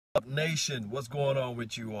Up Nation, what's going on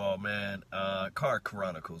with you all, man? Car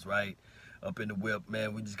Chronicles, right? Up in the whip,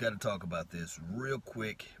 man. We just got to talk about this real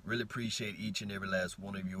quick. Really appreciate each and every last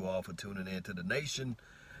one of you all for tuning in to the nation.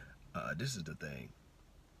 This is the thing.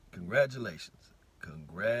 Congratulations.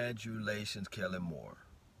 Congratulations, Kelly Moore.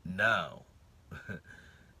 Now,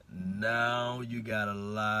 now you got a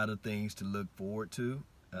lot of things to look forward to.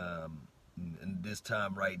 Um, and this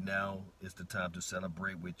time right now is the time to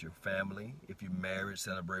celebrate with your family. If you're married,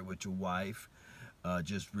 celebrate with your wife.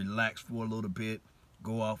 Just relax for a little bit.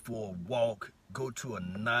 Go out for a walk. Go to a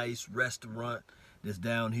nice restaurant that's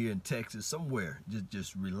down here in Texas somewhere.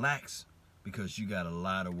 Just relax because you got a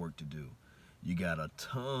lot of work to do. You got a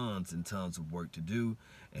tons and tons of work to do.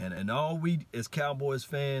 And all we as Cowboys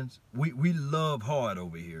fans, we love hard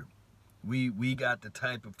over here. We got the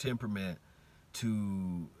type of temperament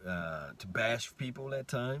to bash people at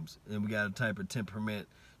times, and we got a type of temperament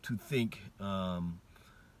to think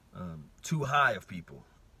too high of people.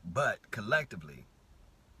 But collectively,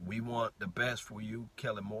 we want the best for you,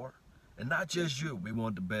 Kelly Moore, and not just you. We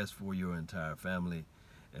want the best for your entire family,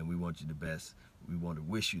 and we want you the best. We want to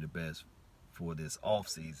wish you the best for this off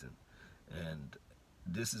season, and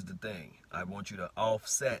this is the thing. I want you to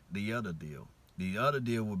offset the other deal. The other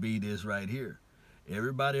deal will be this right here.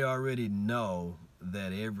 Everybody already know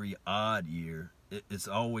that every odd year, it's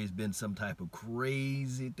always been some type of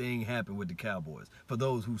crazy thing happen with the Cowboys. For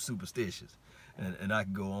those who superstitious, and I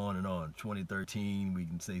can go on and on. 2013, we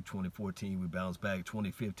can say 2014, we bounced back.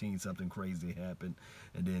 2015, something crazy happened,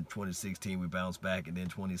 and then 2016, we bounced back, and then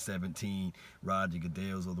 2017, Roger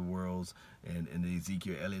Goodell's of the worlds and the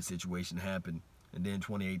Ezekiel Elliott situation happened, and then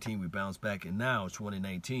 2018, we bounced back, and now it's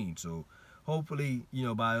 2019. So hopefully,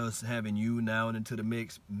 by us having you now and into the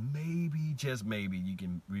mix, maybe, just maybe, you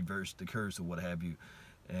can reverse the curse or what have you,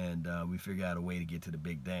 and we figure out a way to get to the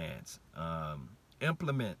big dance.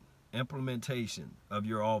 Implementation of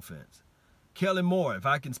your offense. Kelly Moore, if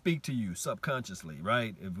I can speak to you subconsciously,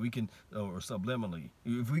 right? If we can, or subliminally,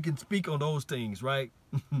 if we can speak on those things, right?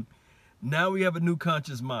 Now we have a new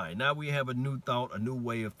conscious mind. Now we have a new thought, a new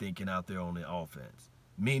way of thinking out there on the offense.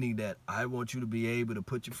 Meaning that I want you to be able to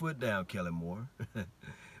put your foot down, Kelly Moore.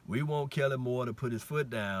 We want Kelly Moore to put his foot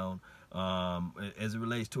down as it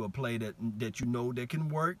relates to a play that you know that can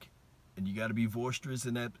work, and you got to be boisterous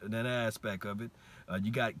in that aspect of it.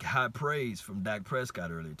 You got high praise from Dak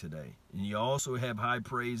Prescott earlier today, and you also have high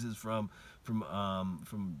praises from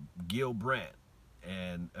Gil Brandt,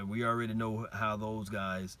 and we already know how those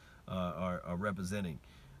guys are representing.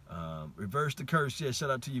 Reverse the curse. Yeah,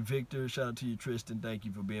 shout out to you, Victor. Shout out to you, Tristan. Thank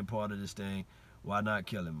you for being part of this thing. Why not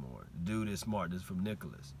kill him more? The dude is smart. This is from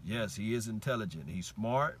Nicholas. Yes, he is intelligent. He's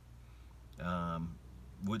smart.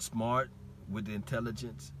 With the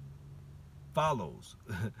intelligence, follows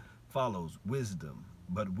follows wisdom.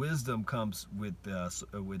 But wisdom comes with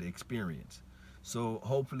experience. So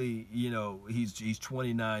hopefully, he's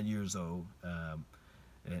 29 years old,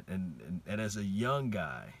 and as a young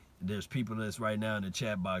guy, there's people that's right now in the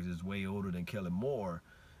chat box that's way older than Kelly Moore,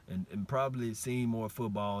 and probably seen more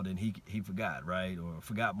football than he forgot, right? Or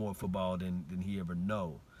forgot more football than he ever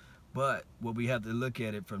know. But what we have to look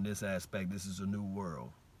at it from this aspect, this is a new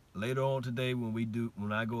world. Later on today,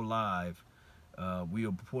 when I go live,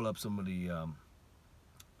 we'll pull up some of the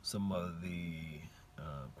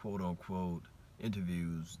quote unquote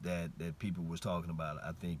interviews that people was talking about.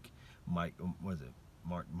 I think Mike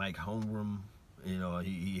Holmgren.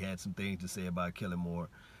 He had some things to say about Kelly Moore.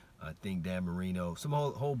 I think Dan Marino, some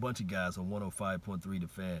whole bunch of guys on 105.3 The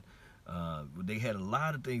Fan. They had a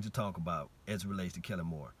lot of things to talk about as it relates to Kelly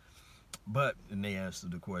Moore. And they answered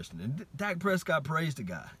the question. And Dak Prescott praised the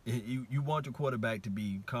guy. You want your quarterback to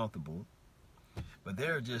be comfortable. But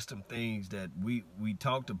there are just some things that we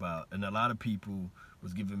talked about, and a lot of people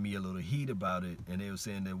was giving me a little heat about it, and they were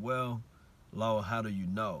saying that, well, Law, how do you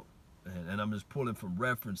know? And I'm just pulling from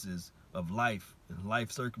references of life and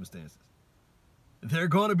life circumstances. There are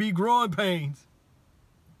going to be growing pains.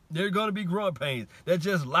 There are going to be growing pains. That's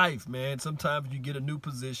just life, man. Sometimes you get a new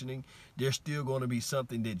positioning. There's still going to be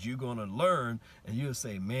something that you're going to learn, and you'll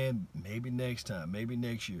say, man, maybe next time, maybe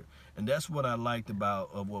next year. And that's what I liked about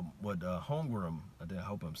what Holmgren, I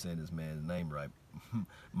hope I'm saying this man's name right,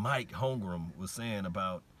 Mike Holmgren was saying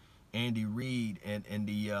about Andy Reid and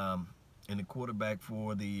the quarterback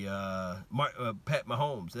for the Pat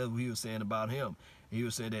Mahomes. That's what he was saying about him. He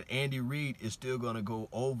was saying that Andy Reid is still going to go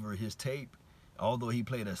over his tape. Although he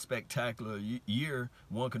played a spectacular year,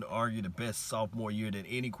 one could argue the best sophomore year that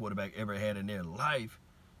any quarterback ever had in their life,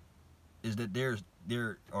 is that there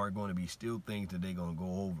are going to be still things that they're going to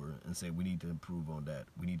go over and say, we need to improve on that.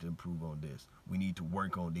 We need to improve on this. We need to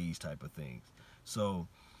work on these type of things. So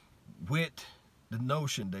with the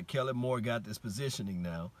notion that Kellen Moore got this positioning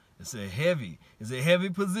now. It's a heavy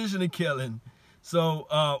positioning, Kellen. So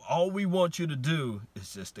all we want you to do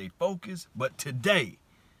is just stay focused. But today,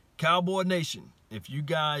 Cowboy Nation, if you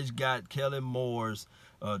guys got Kellen Moore's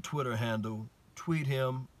Twitter handle, tweet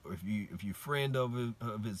him. Or if you friend of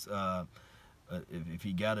his, if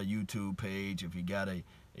he got a YouTube page, if he got a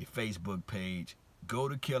Facebook page, go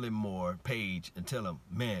to Kellen Moore page and tell him,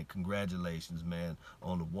 man, congratulations, man,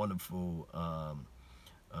 on the wonderful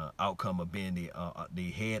outcome of being the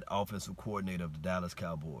head offensive coordinator of the Dallas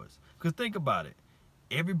Cowboys. Because think about it,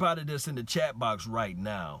 everybody that's in the chat box right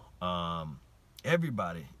now,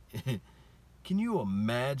 everybody, can you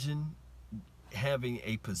imagine having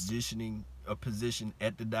a position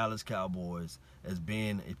at the Dallas Cowboys as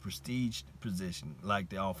being a prestige position like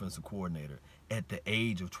the offensive coordinator at the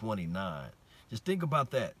age of 29? Just think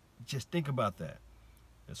about that. Just think about that.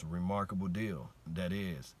 It's a remarkable deal. That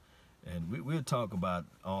is. And we'll talk about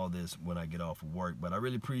all this when I get off of work. But I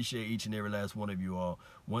really appreciate each and every last one of you all.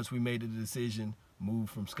 Once we made the decision, move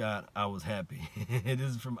from Scott, I was happy. This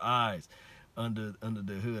is from Eyes Under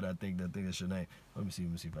the Hood. I think that's your name. Let me see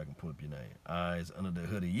if I can pull up your name. Eyes Under the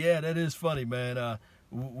Hoodie. Yeah, that is funny, man.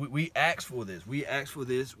 We asked for this.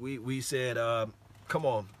 We said, come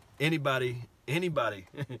on, anybody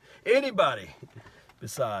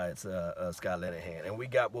besides Scott Linehan, and we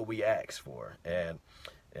got what we asked for.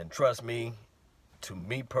 And trust me, to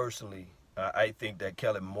me personally, I think that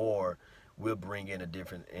Kellen Moore will bring in a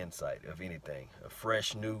different insight, if anything, a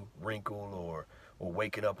fresh new wrinkle, or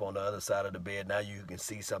waking up on the other side of the bed. Now you can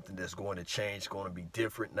see something that's going to change, going to be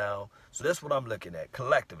different now. So that's what I'm looking at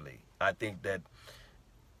collectively. I think that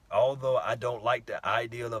although I don't like the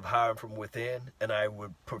ideal of hiring from within, and I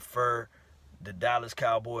would prefer the Dallas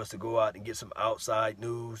Cowboys to go out and get some outside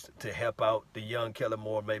news to help out the young Kellen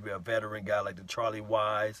Moore, maybe a veteran guy like the Charlie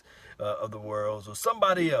Wise of the world, or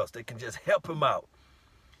somebody else that can just help him out.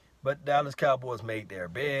 But Dallas Cowboys made their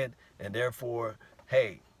bed, and therefore,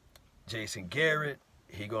 hey, Jason Garrett,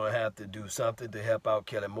 he going to have to do something to help out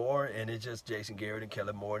Kellen Moore, and it's just Jason Garrett and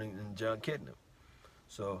Kellen Moore and John Kitna.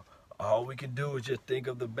 So all we can do is just think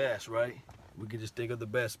of the best, right? We can just think of the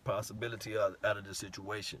best possibility out of the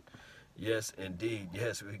situation. Yes, indeed.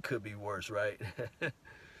 Yes, it could be worse, right?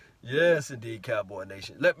 Yes, indeed, Cowboy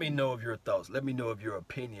Nation. Let me know of your thoughts. Let me know of your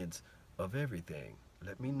opinions of everything.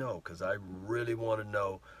 Let me know, because I really want to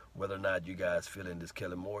know whether or not you guys feeling this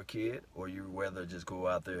Kellen Moore kid, or you rather just go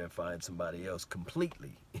out there and find somebody else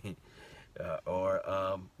completely.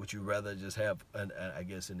 Or would you rather just have,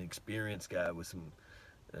 an experienced guy with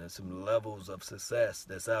some levels of success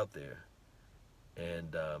that's out there,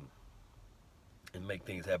 and make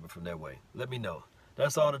things happen from that way? Let me know.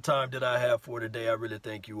 That's all the time that I have for today. I really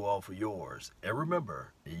thank you all for yours. And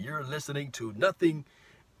remember, you're listening to nothing,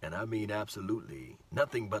 and I mean absolutely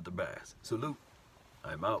nothing but the best. Salute.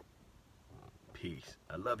 I'm out. Peace.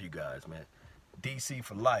 I love you guys, man. DC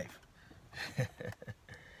for life.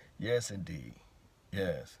 Yes, indeed.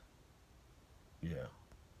 Yes. Yeah.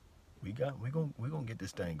 We're gonna get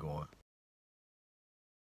this thing going.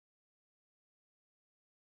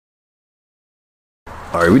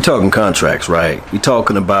 All right, we're talking contracts, right? We're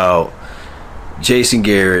talking about Jason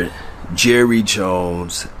Garrett, Jerry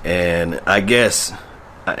Jones, and I guess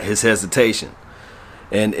his hesitation.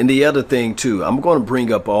 And the other thing, too, I'm going to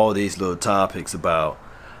bring up all these little topics about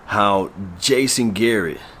how Jason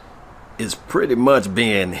Garrett is pretty much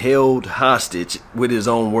being held hostage with his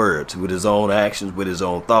own words, with his own actions, with his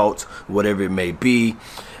own thoughts, whatever it may be.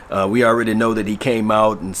 We already know that he came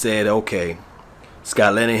out and said, okay,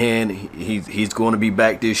 Scott Linehan, he's going to be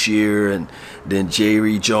back this year. And then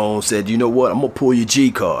Jerry Jones said, you know what, I'm going to pull your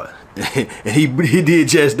G card. And he did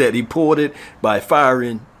just that. He pulled it by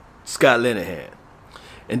firing Scott Linehan.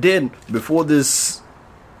 And then before this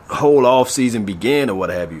whole offseason began or what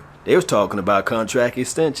have you, they was talking about contract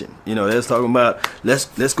extension. You know, they was talking about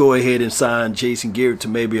let's go ahead and sign Jason Garrett to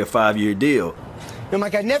maybe a 5-year deal. You know,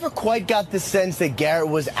 Mike, I never quite got the sense that Garrett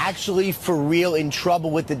was actually for real in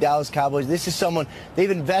trouble with the Dallas Cowboys. This is someone they've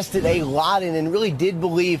invested a lot in and really did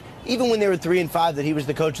believe, even when they were 3-5, that he was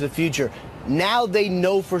the coach of the future. Now they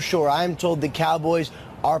know for sure. I am told the Cowboys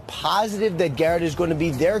are positive that Garrett is going to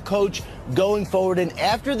be their coach going forward. And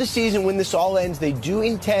after the season, when this all ends, they do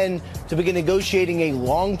intend to begin negotiating a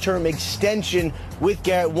long-term extension with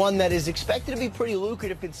Garrett, one that is expected to be pretty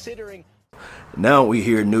lucrative considering. Now we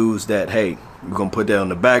hear news that, hey, we're going to put that on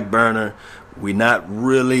the back burner. We're not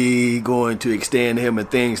really going to extend him and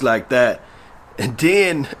things like that. And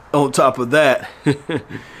then on top of that,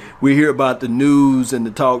 we hear about the news and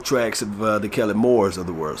the talk tracks of the Kellen Moores of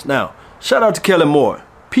the world. Now, shout out to Kellen Moore.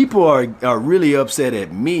 people are really upset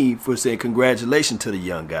at me for saying congratulations to the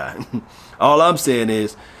young guy. All I'm saying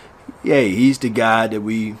is, yeah, he's the guy that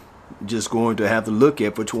we just going to have to look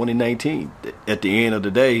at for 2019. At the end of the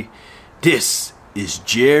day, this is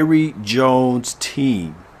Jerry Jones'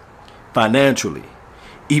 team. Financially,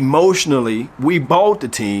 emotionally, we bought the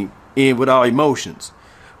team in with our emotions.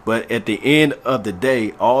 But at the end of the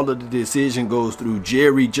day, all of the decision goes through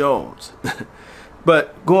Jerry Jones.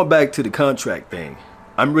 But going back to the contract thing,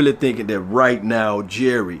 I'm really thinking that right now,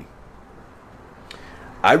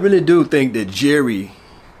 I really do think that Jerry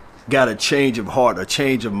got a change of heart, a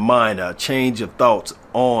change of mind, a change of thoughts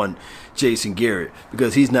on Jason Garrett,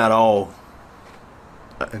 because he's not all,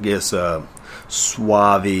 I guess,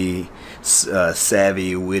 suave,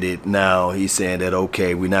 savvy with it now. He's saying that,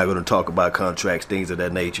 okay, we're not going to talk about contracts, things of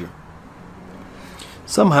that nature.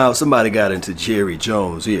 Somehow somebody got into Jerry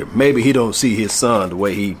Jones here. Maybe he don't see his son the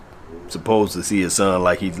way he supposed to see his son,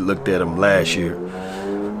 like he looked at him last year.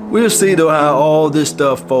 We'll see, though, how all this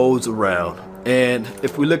stuff folds around. And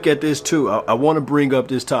if we look at this, too, I want to bring up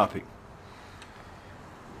this topic.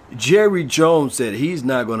 Jerry Jones said he's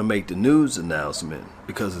not going to make the news announcement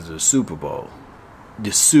because of the Super Bowl.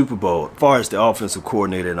 The Super Bowl, as far as the offensive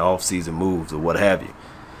coordinator and offseason moves or what have you,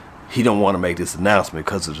 he don't want to make this announcement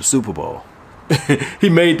because of the Super Bowl. He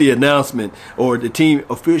made the announcement, or the team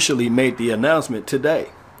officially made the announcement today.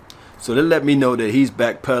 So they let me know that he's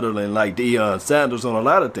backpedaling like Deion Sanders on a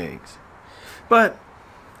lot of things. But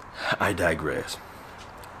I digress.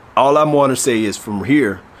 All I want to say is from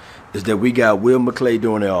here is that we got Will McClay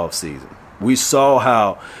during the offseason. We saw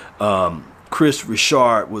how Chris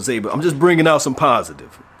Richard was able. I'm just bringing out some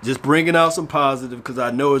positive. Just bringing out some positive because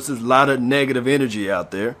I know it's a lot of negative energy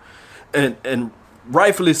out there. And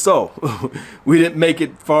rightfully so. We didn't make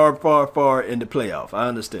it far in the playoff. I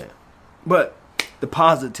understand. But the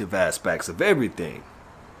positive aspects of everything.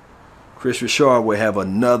 Chris Richard will have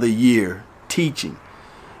another year teaching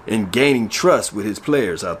and gaining trust with his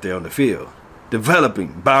players out there on the field.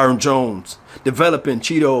 Developing Byron Jones, developing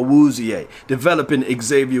Chido Awuzie, developing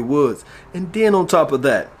Xavier Woods. And then on top of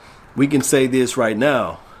that, we can say this right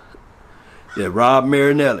now, that Rob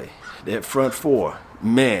Marinelli, that front four,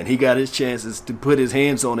 man, he got his chances to put his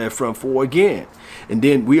hands on that front four again. And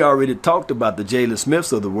then we already talked about the Jalen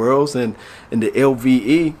Smiths of the world and the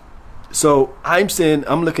LVE. So I'm saying,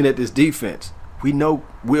 I'm looking at this defense. We know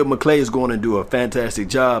Will McClay is going to do a fantastic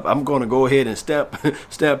job. I'm going to go ahead and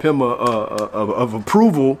stamp him of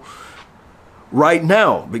approval right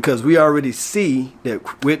now, because we already see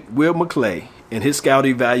that with Will McClay and his scout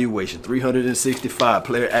evaluation, 365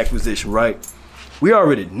 player acquisition, right? We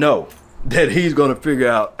already know that he's going to figure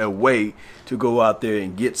out a way to go out there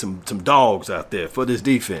and get some dogs out there for this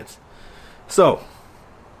defense. So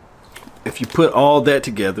if you put all that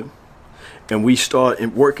together, and we start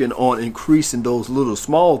working on increasing those little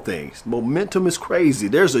small things. Momentum is crazy.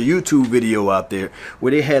 There's a YouTube video out there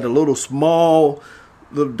where they had a little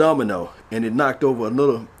domino, and it knocked over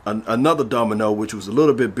another domino, which was a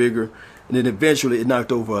little bit bigger, and then eventually it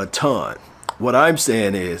knocked over a ton. What I'm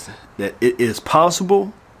saying is that it is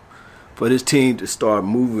possible for this team to start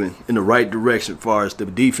moving in the right direction as far as the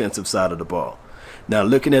defensive side of the ball. Now,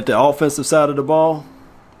 looking at the offensive side of the ball,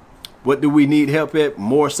 what do we need help at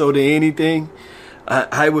more so than anything?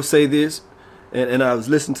 I would say this, and I was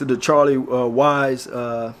listening to the Charlie Wise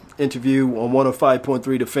interview on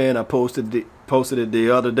 105.3 The Fan. I posted it the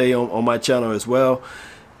other day on my channel as well.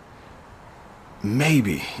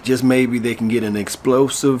 Maybe, just maybe, they can get an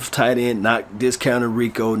explosive tight end, not discounting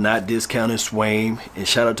Rico, not discounting Swaim. And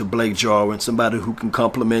shout out to Blake Jarwin, somebody who can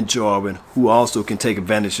complement Jarwin, who also can take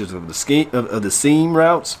advantage of the scheme of the seam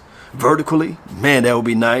routes vertically. Man, that would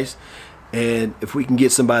be nice. And if we can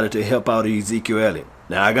get somebody to help out Ezekiel Elliott.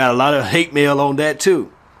 Now, I got a lot of hate mail on that too.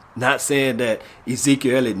 Not saying that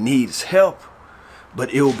Ezekiel Elliott needs help,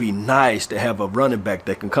 but it would be nice to have a running back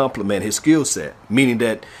that can complement his skill set. Meaning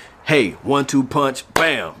that, hey, 1-2 punch,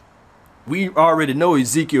 bam. We already know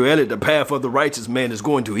Ezekiel Elliott, the path of the righteous man, is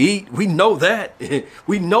going to eat. We know that.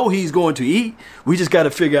 We know he's going to eat. We just got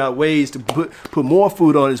to figure out ways to put more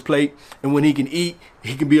food on his plate. And when he can eat,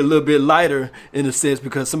 he can be a little bit lighter in a sense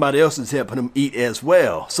because somebody else is helping him eat as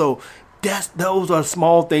well. So those are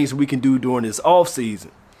small things we can do during this off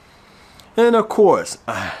season. And of course,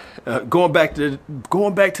 going back to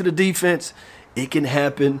the defense, it can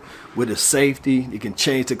happen with a safety. It can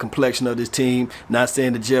change the complexion of this team. Not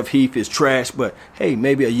saying that Jeff Heath is trash, but hey,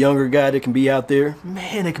 maybe a younger guy that can be out there,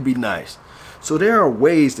 man, it can be nice. So there are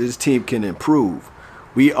ways that this team can improve.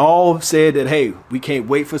 We all said that, hey, we can't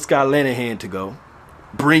wait for Scott Linehan to go.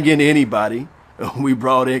 Bring in anybody. We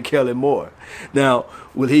brought in Kellen Moore. Now,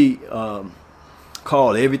 will he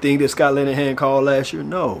call everything that Scott Linehan called last year?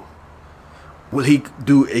 No. Will he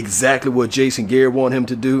do exactly what Jason Garrett want him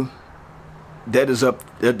to do? That is up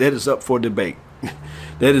for debate.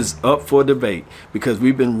 That is up for debate because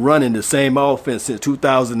we've been running the same offense since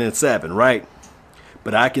 2007, right?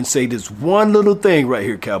 But I can say this one little thing right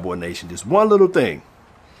here, Cowboy Nation. This one little thing.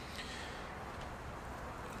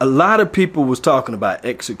 A lot of people was talking about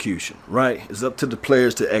execution, right? It's up to the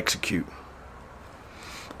players to execute.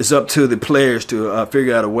 It's up to the players to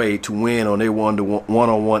figure out a way to win on their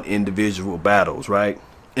one-on-one individual battles, right?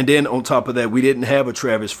 And then on top of that, we didn't have a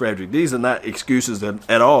Travis Frederick. These are not excuses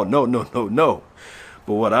at all. No.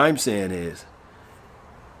 But what I'm saying is,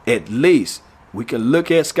 at least we can look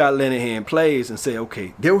at Scott Linehan plays and say,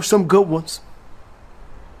 okay, there were some good ones.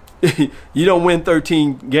 You don't win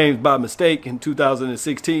 13 games by mistake in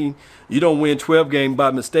 2016. You don't win 12 games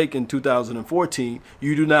by mistake in 2014.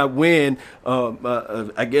 You do not win,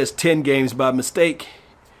 10 games by mistake.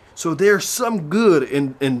 So there's some good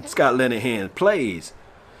in Scott Linehan's plays.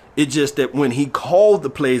 It's just that when he called the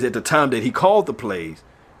plays at the time that he called the plays,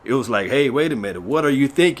 it was like, hey, wait a minute, what are you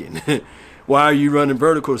thinking? Why are you running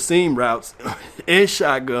vertical seam routes and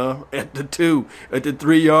shotgun at the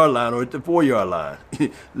 3-yard line or at the 4-yard line?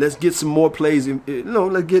 Let's get some more plays.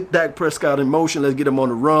 Let's get Dak Prescott in motion. Let's get him on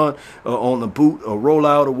the run, or on the boot, or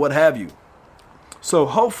rollout, or what have you. So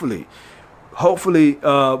hopefully,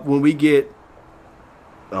 when we get,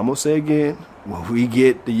 I'm gonna say again, when we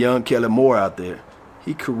get the young Kellen Moore out there,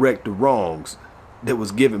 he correct the wrongs that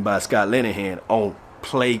was given by Scott Linehan on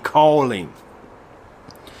play calling.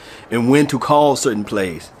 And when to call certain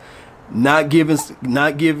plays, not giving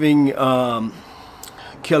Kellen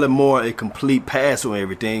Moore a complete pass on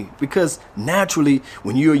everything, because naturally,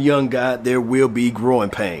 when you're a young guy, there will be growing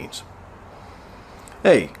pains.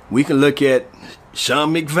 Hey, we can look at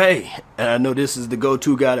Sean McVay, and I know this is the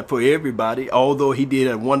go-to guy for everybody. Although he did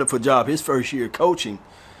a wonderful job his first year coaching,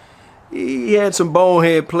 he had some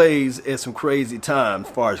bonehead plays at some crazy times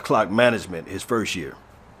as far as clock management his first year.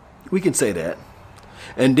 We can say that.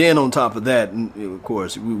 And then on top of that, of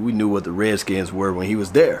course, we knew what the Redskins were when he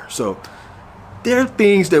was there. So there are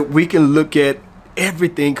things that we can look at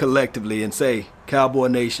everything collectively and say, Cowboy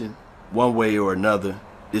Nation, one way or another,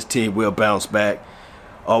 this team will bounce back.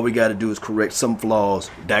 All we got to do is correct some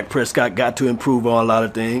flaws. Dak Prescott got to improve on a lot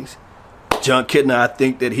of things. John Kitna, I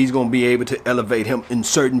think that he's going to be able to elevate him in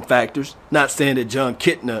certain factors. Not saying that John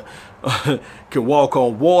Kitna can walk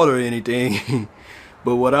on water or anything.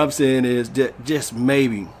 But what I'm saying is that just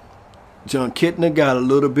maybe John Kitna got a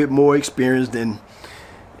little bit more experience than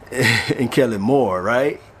Kellen Moore,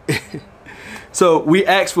 right? So we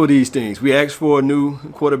asked for these things. We asked for a new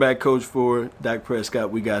quarterback coach for Dak Prescott.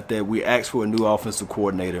 We got that. We asked for a new offensive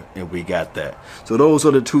coordinator, and we got that. So those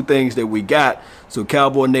are the two things that we got. So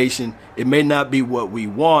Cowboy Nation, it may not be what we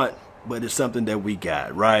want, but it's something that we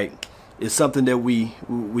got, right? It's something that we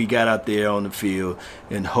got out there on the field,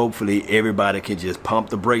 and hopefully everybody can just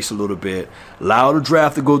pump the brakes a little bit, allow the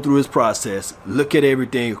draft to go through its process, look at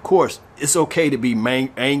everything. Of course, it's okay to be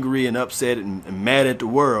angry and upset and mad at the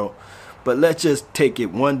world, but let's just take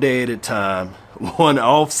it one day at a time, one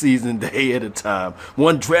off-season day at a time,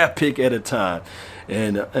 one draft pick at a time,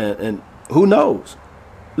 and who knows?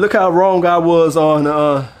 Look how wrong I was on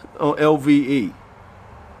LVE.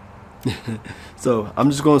 So I'm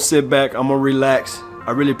just going to sit back. I'm going to relax.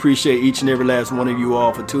 I really appreciate each and every last one of you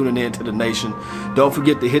all for tuning in to the nation. Don't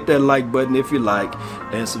forget to hit that like button if you like,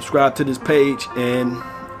 and subscribe to this page and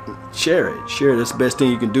share it. Share it. That's the best thing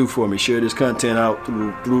you can do for me. Share this content out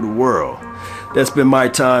through the world. That's been my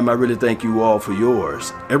time. I really thank you all for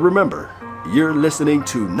yours. And remember, you're listening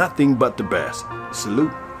to nothing but the best.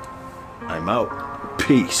 Salute. I'm out.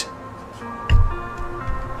 Peace.